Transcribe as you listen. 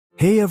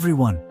Hey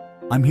everyone,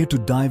 I'm here to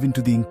dive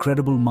into the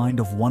incredible mind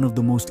of one of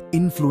the most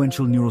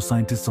influential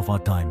neuroscientists of our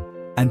time,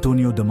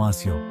 Antonio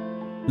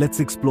Damasio. Let's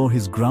explore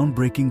his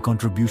groundbreaking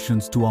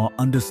contributions to our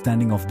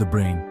understanding of the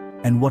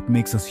brain and what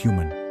makes us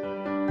human.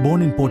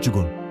 Born in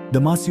Portugal,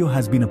 Damasio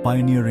has been a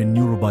pioneer in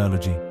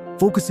neurobiology,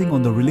 focusing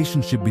on the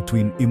relationship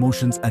between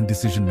emotions and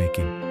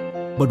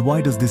decision-making. But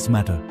why does this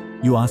matter,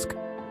 you ask?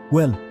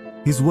 Well,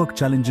 his work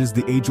challenges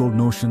the age-old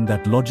notion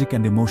that logic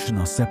and emotion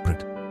are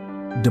separate.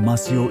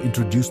 Damasio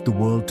introduced the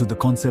world to the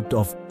concept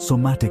of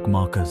somatic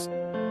markers.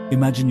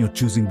 Imagine you're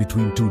choosing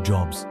between two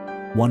jobs.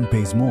 One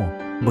pays more,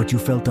 but you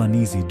felt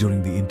uneasy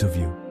during the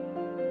interview.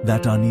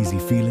 That uneasy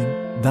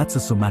feeling, that's a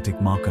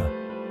somatic marker.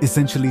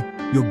 Essentially,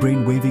 your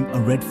brain waving a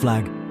red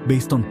flag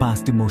based on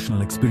past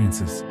emotional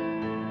experiences.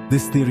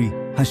 This theory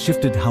has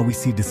shifted how we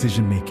see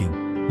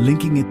decision-making,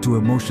 linking it to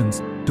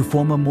emotions to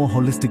form a more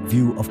holistic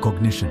view of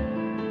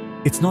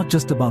cognition. It's not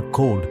just about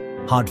cold,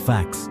 hard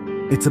facts.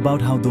 It's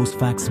about how those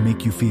facts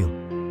make you feel.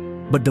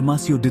 But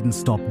Damasio didn't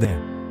stop there.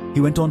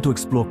 He went on to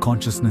explore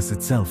consciousness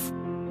itself.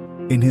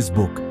 In his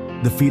book,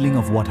 The Feeling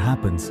of What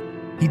Happens,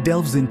 he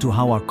delves into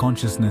how our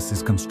consciousness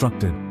is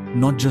constructed,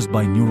 not just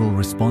by neural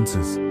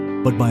responses,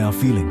 but by our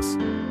feelings.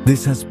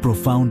 This has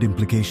profound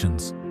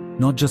implications,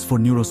 not just for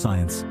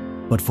neuroscience,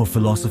 but for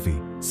philosophy,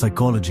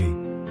 psychology,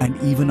 and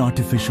even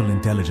artificial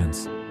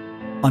intelligence.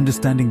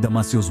 Understanding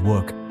Damasio's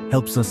work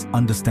helps us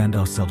understand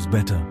ourselves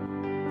better.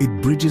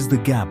 It bridges the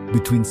gap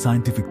between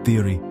scientific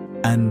theory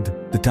and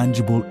the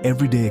tangible,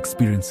 everyday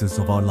experiences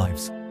of our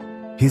lives.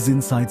 His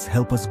insights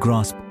help us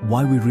grasp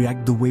why we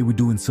react the way we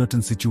do in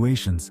certain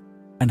situations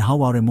and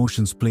how our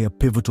emotions play a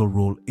pivotal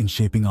role in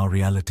shaping our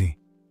reality.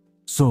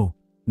 So,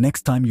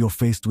 next time you're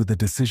faced with a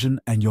decision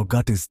and your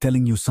gut is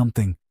telling you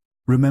something,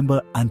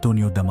 remember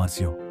Antonio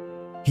Damasio.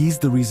 He's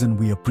the reason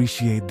we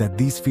appreciate that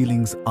these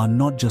feelings are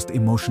not just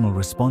emotional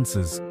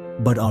responses,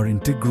 but are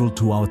integral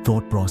to our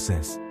thought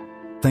process.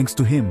 Thanks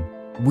to him,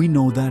 we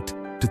know that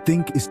to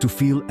think is to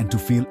feel and to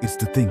feel is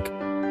to think.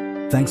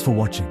 Thanks for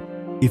watching.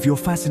 If you're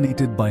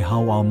fascinated by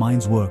how our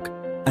minds work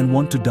and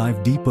want to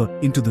dive deeper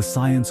into the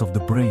science of the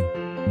brain,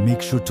 make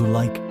sure to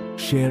like,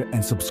 share,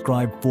 and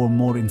subscribe for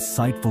more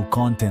insightful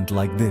content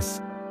like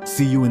this.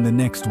 See you in the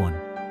next one.